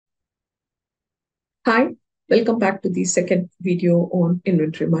Hi, welcome back to the second video on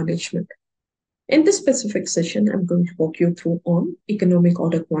inventory management. In this specific session, I'm going to walk you through on economic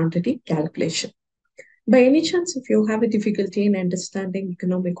order quantity calculation. By any chance, if you have a difficulty in understanding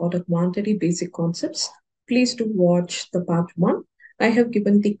economic order quantity basic concepts, please do watch the part one. I have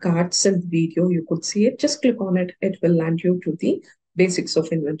given the cards in the video. You could see it. Just click on it. It will land you to the basics of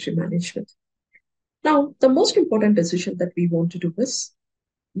inventory management. Now, the most important decision that we want to do is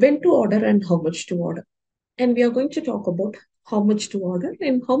when to order and how much to order. And we are going to talk about how much to order.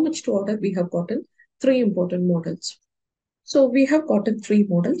 And how much to order, we have gotten three important models. So we have gotten three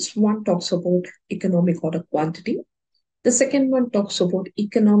models. One talks about economic order quantity. The second one talks about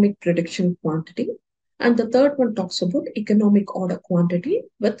economic prediction quantity. And the third one talks about economic order quantity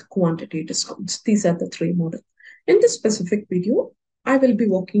with quantity discounts. These are the three models. In this specific video, I will be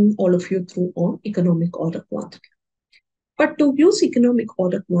walking all of you through on economic order quantity. But to use economic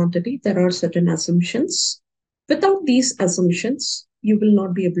order quantity, there are certain assumptions. Without these assumptions, you will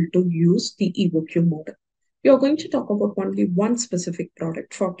not be able to use the EOQ model. You're going to talk about only one specific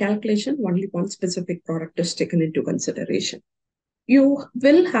product. For calculation, only one specific product is taken into consideration. You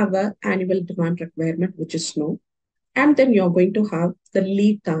will have an annual demand requirement, which is known, and then you're going to have the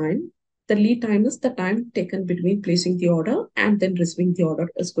lead time. The lead time is the time taken between placing the order and then receiving the order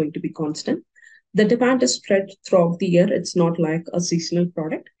is going to be constant. The demand is spread throughout the year. It's not like a seasonal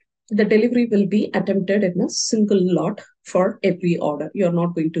product. The delivery will be attempted in a single lot for every order. You're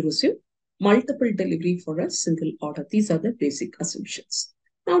not going to receive multiple delivery for a single order. These are the basic assumptions.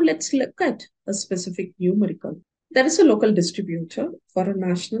 Now let's look at a specific numerical. There is a local distributor for a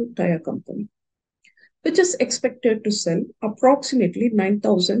national tire company, which is expected to sell approximately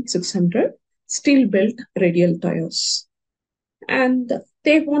 9,600 steel-built radial tires. And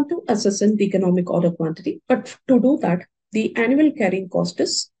they want to assess the economic order quantity. But to do that, the annual carrying cost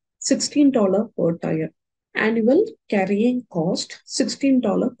is $16 per tire. Annual carrying cost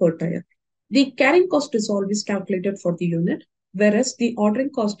 $16 per tire. The carrying cost is always calculated for the unit, whereas the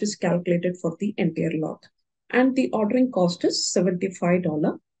ordering cost is calculated for the entire lot. And the ordering cost is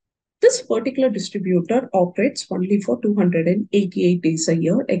 $75. This particular distributor operates only for 288 days a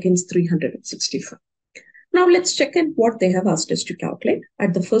year against 365. Now let's check in what they have asked us to calculate.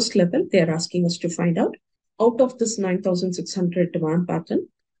 At the first level, they are asking us to find out of this 9,600 demand pattern,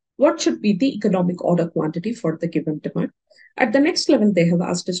 what should be the economic order quantity for the given demand. At the next level, they have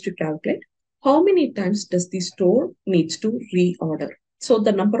asked us to calculate how many times does the store needs to reorder. So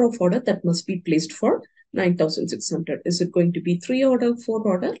the number of order that must be placed for 9,600. Is it going to be 3 order, 4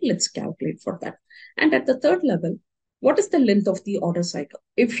 order? Let's calculate for that. And at the third level, what is the length of the order cycle?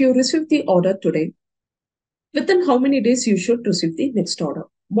 If you receive the order today, within how many days you should receive the next order?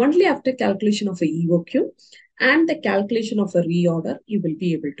 Only after calculation of a EOQ and the calculation of a reorder, you will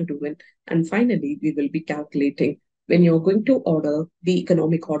be able to do it. And finally, we will be calculating when you're going to order the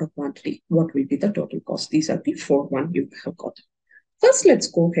economic order quantity, what will be the total cost? These are the 4 you have got. First, let's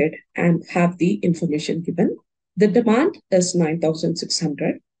go ahead and have the information given. The demand is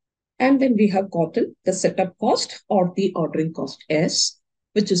 9,600. And then we have gotten the setup cost or the ordering cost S,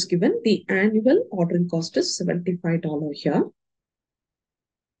 which is given. The annual ordering cost is $75 here.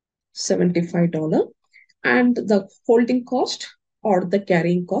 $75. And the holding cost or the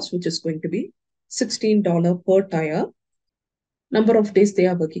carrying cost, which is going to be $16 per tire. Number of days they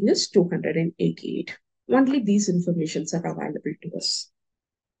are working is 288. Only these informations are available to us.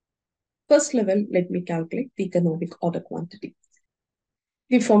 First level, let me calculate the economic order quantity.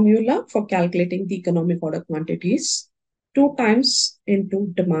 The formula for calculating the economic order quantity is 2 times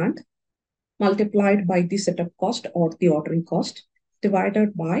into demand multiplied by the setup cost or the ordering cost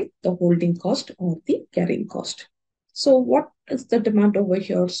divided by the holding cost or the carrying cost. So what is the demand over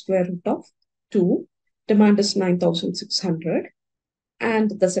here? Square root of 2. Demand is 9,600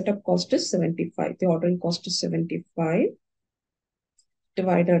 and the setup cost is 75. The ordering cost is 75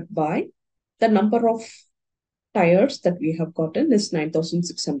 divided by the number of tires that we have gotten is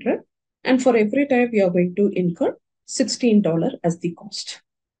 9,600. And for every tire, we are going to incur $16 as the cost.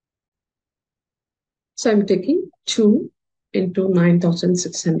 So I'm taking 2 into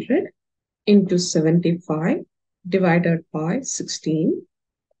 9,600 into 75 divided by 16.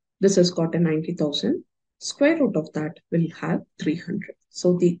 This has got a 90,000. Square root of that will have 300.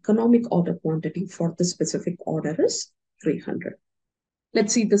 So the economic order quantity for the specific order is 300.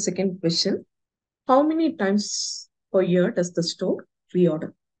 Let's see the second question. How many times per year does the store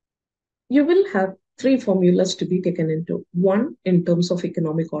reorder? You will have 3 formulas to be taken into. One, in terms of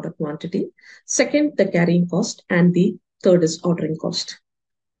economic order quantity. Second, the carrying cost. And the third is ordering cost.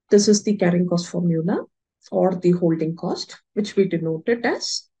 This is the carrying cost formula or the holding cost, which we denoted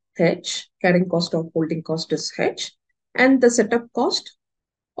as H, carrying cost of holding cost is H, and the setup cost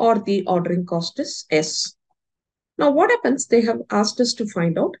or the ordering cost is S. Now what happens? They have asked us to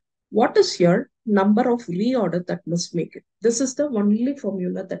find out what is your number of reorder that must make it. This is the only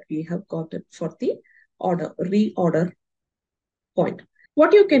formula that we have gotten for the reorder point.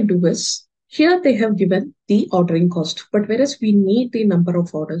 What you can do is, here they have given the ordering cost, but whereas we need the number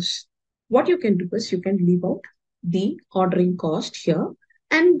of orders, what you can do is you can leave out the ordering cost here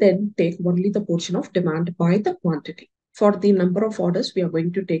and then take only the portion of demand by the quantity. For the number of orders, we are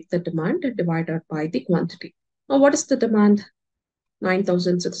going to take the demand divided by the quantity. Now, what is the demand?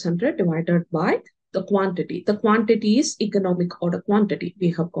 9,600 divided by the quantity. The quantity is economic order quantity.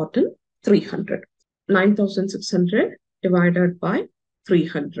 We have gotten 300. 9,600 divided by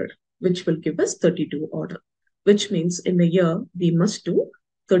 300, which will give us 32 order, which means in a year, we must do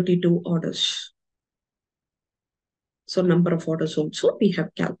 32 orders. So number of orders also we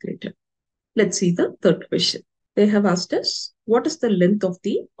have calculated. Let's see the third question. They have asked us, what is the length of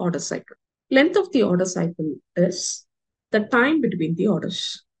the order cycle? Length of the order cycle is the time between the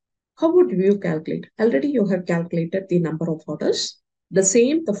orders. How would you calculate? Already you have calculated the number of orders. The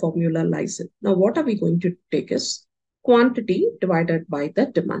same, the formula lies in. Now, what are we going to take is quantity divided by the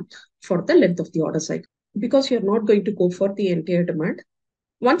demand for the length of the order cycle. Because you're not going to go for the entire demand.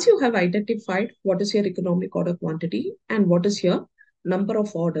 Once you have identified what is your economic order quantity and what is your number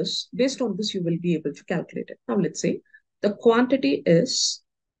of orders, based on this, you will be able to calculate it. Now, let's say the quantity is,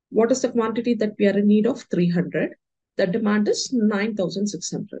 what is the quantity that we are in need of? 300. The demand is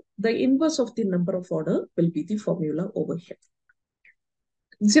 9,600. The inverse of the number of order will be the formula over here.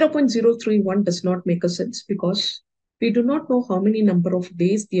 0.031 does not make a sense because we do not know how many number of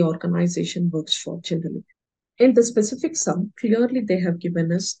days the organization works for generally. In the specific sum, clearly they have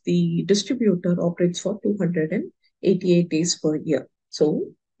given us the distributor operates for 288 days per year. So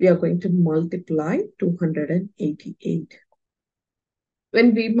we are going to multiply 288.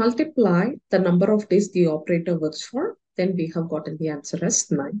 When we multiply the number of days the operator works for, then we have gotten the answer as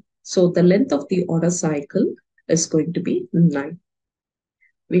 9. So the length of the order cycle is going to be 9.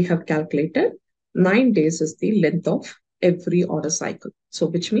 We have calculated 9 days is the length of every order cycle. So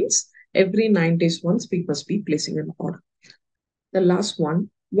which means every 9 days once we must be placing an order. The last one,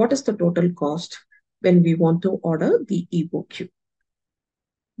 what is the total cost when we want to order the EOQ?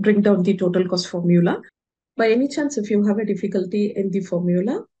 Bring down the total cost formula. By any chance, if you have a difficulty in the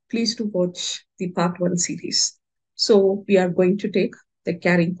formula, please do watch the part 1 series. So we are going to take the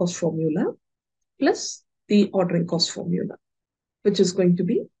carrying cost formula plus the ordering cost formula, which is going to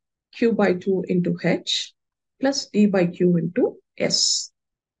be Q by 2 into H plus D by Q into S.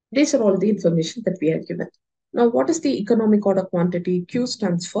 These are all the information that we are given. Now, what is the economic order quantity? Q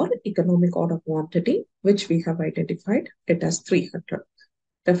stands for economic order quantity, which we have identified it as 300.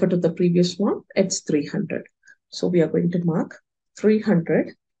 Refer to the previous one, it's 300. So we are going to mark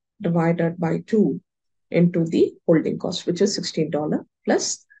 300 divided by 2 into the holding cost, which is $16,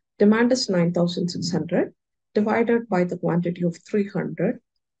 plus demand is 9,600 divided by the quantity of 300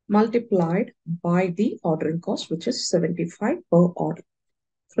 multiplied by the ordering cost, which is 75 per order.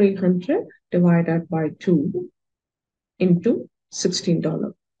 300 divided by 2 into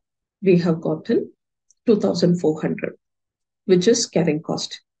 $16. We have gotten 2,400, which is carrying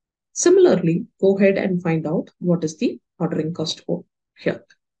cost. Similarly, go ahead and find out what is the ordering cost for here.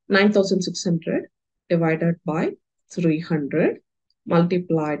 9,600 divided by 300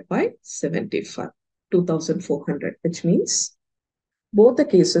 multiplied by 75, 2,400, which means both the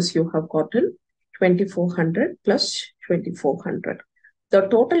cases you have gotten 2,400 plus 2,400. The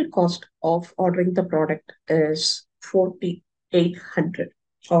total cost of ordering the product is 4,800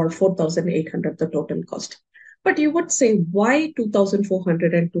 or 4,800, the total cost. But you would say, why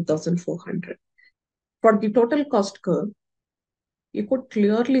 2,400 and 2,400? For the total cost curve, you could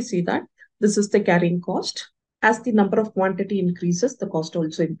clearly see that this is the carrying cost. As the number of quantity increases, the cost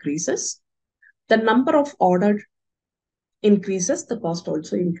also increases. The number of order increases, the cost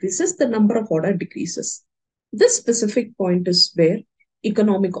also increases. The number of order decreases. This specific point is where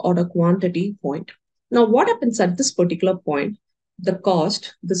economic order quantity point. Now, what happens at this particular point? The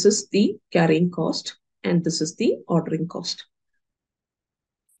cost, this is the carrying cost, and this is the ordering cost.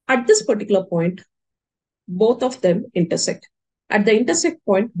 At this particular point, both of them intersect. At the intersect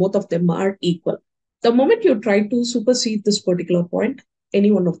point, both of them are equal. The moment you try to supersede this particular point,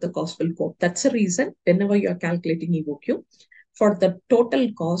 any one of the costs will go. That's the reason whenever you are calculating EOQ, for the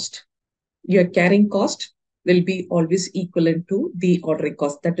total cost, your carrying cost will be always equivalent to the ordering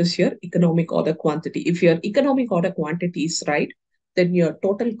cost. That is your economic order quantity. If your economic order quantity is right, then your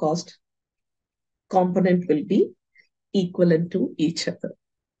total cost component will be equivalent to each other.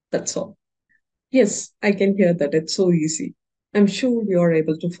 That's all. Yes, I can hear that. It's so easy. I'm sure you are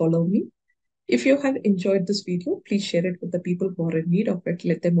able to follow me. If you have enjoyed this video, please share it with the people who are in need of it.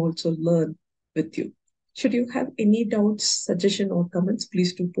 Let them also learn with you. Should you have any doubts, suggestion, or comments,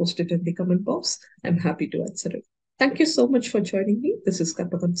 please do post it in the comment box. I'm happy to answer it. Thank you so much for joining me. This is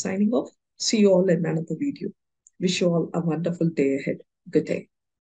Kapakam signing off. See you all in another video. Wish you all a wonderful day ahead. Good day.